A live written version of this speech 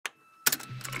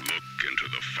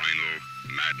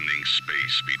maddening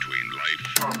space between life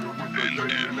and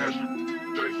death.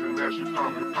 Jason Nash,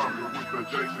 conquer with the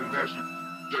Jason Nash.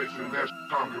 Jason Nash,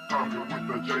 conquer with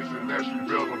the Jason Nash.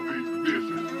 Better be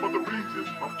busy for the reason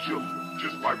I'm killing,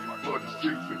 just like my blood is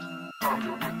Jesus.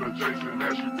 Conquer with the Jason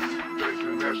Nash.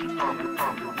 Jason Nash,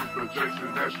 conquer with the Jason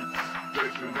Nash.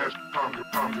 Jason Nash, conquer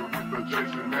with the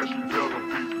Jason Nash. Better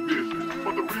be busy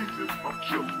for the reason I'm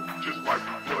killing, just like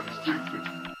my blood is Jesus.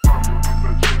 Conquer with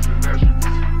the Jason Nash.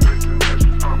 Jason Nash,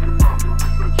 conquer with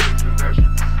the Jason Nash.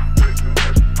 Jason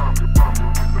Nash, conquer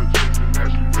with the Jason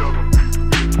Nash. Better be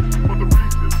busy for the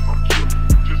reason I'm killing,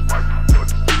 just like my blood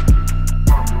is Jesus.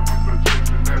 Conquer with the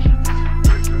Jason Nash.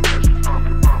 Jason Nash,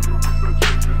 conquer with the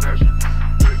Jason Nash.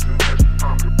 Jason Nash,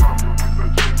 conquer with the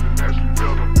Jason Nash.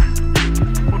 Better be busy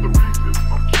for the reason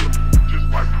I'm killing, just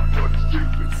like my blood is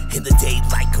Jesus. In the day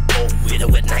like a bow, widow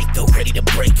at night though, ready to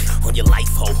break on your life,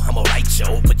 ho. I'm alright,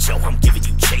 Joe, but yo, I'm giving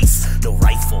you chase. No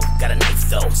rifle, got a knife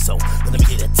though, so let me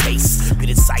get a taste. Bit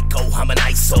of psycho, I'm an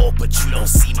ISO, but you don't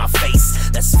see my face.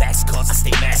 That's facts, cause I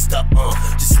stay masked up,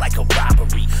 just like a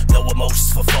robbery. No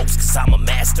emotions for folks, cause I'm a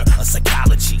master of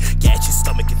psychology. Gas your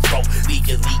stomach and throat,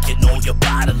 leaking on your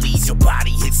bodilies. Your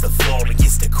body hits the floor and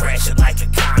gets to crashing like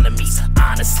economies.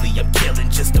 Honestly, I'm killing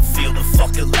just to feel the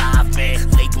fuck alive, man.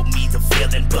 Label me the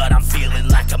villain, but I'm feeling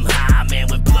like I'm high, man.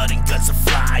 When blood and guts are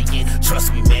flying,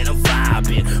 trust me, man, I'm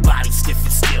vibing. Body stiff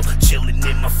and still, chilling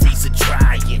in my freezer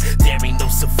drying. There ain't no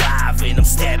surviving, I'm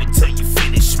stabbing till you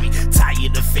finish me.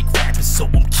 Tired of fake rapping, so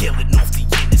I'm killing off the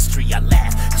industry. I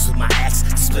laugh, cause with my axe,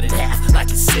 split in half like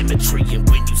it's symmetry. And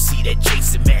when you see that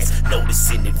Jason mask,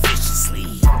 noticing it viciously.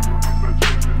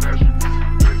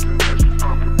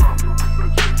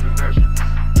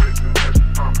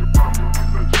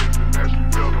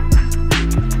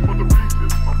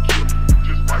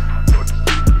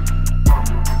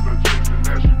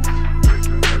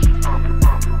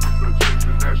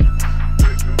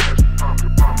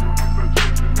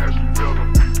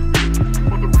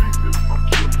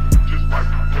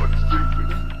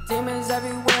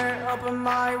 Everywhere up in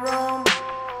my room.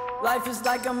 Life is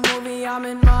like a movie, I'm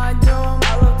in my doom.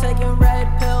 I love taking red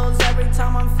pills every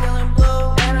time I'm feeling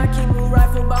blue. And I keep a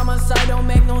rifle by my side, don't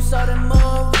make no sudden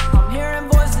move. I'm hearing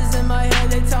voices in my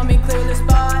head, they tell me clear the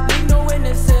spot. Leave no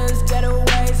witnesses, get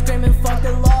away, screaming fuck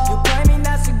the law. You claiming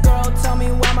that's a girl, tell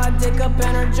me why my dick up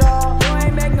in her jaw. You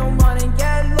ain't make no money,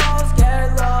 get lost,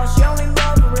 get lost. She only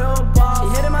love a real boss.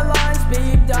 She hitting my line,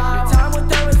 speed dial. Your time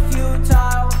with her was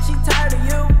futile, she tired of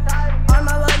you.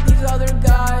 Other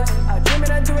guys, I dream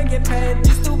it, I do it, get paid.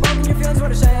 You still bumping your feelings,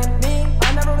 what a shame. Me,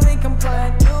 I never really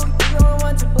complain. You're the only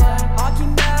one to blame. Hockey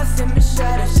mask and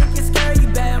machete. Shit gets scary, you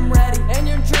bet I'm ready. In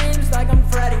your dreams, like I'm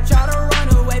Freddy. Try to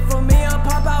run away from me, I'll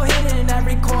pop out hidden in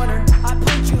every corner. I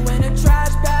put you in a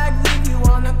trash bag, leave you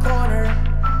on the corner.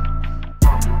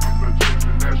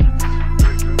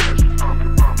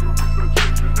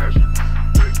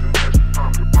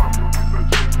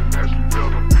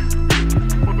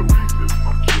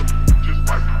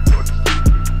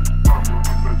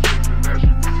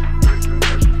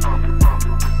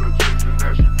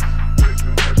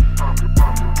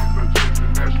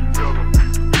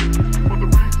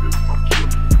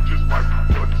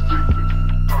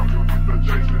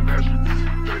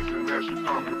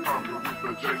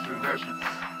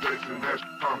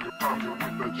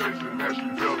 Jason Nash,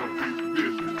 better be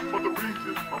busy for the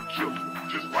reason I'm killing,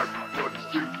 just like my blood is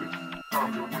Jesus.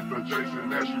 Conquer with the Jason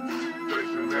Nash.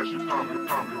 Jason Nash,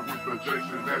 conquer with the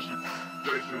Jason Nash.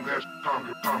 Jason Nash,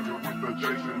 conquer with the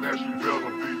Jason Nash.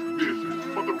 Better be busy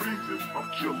for the reason I'm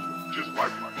killing, just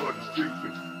like my blood is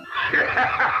Jesus.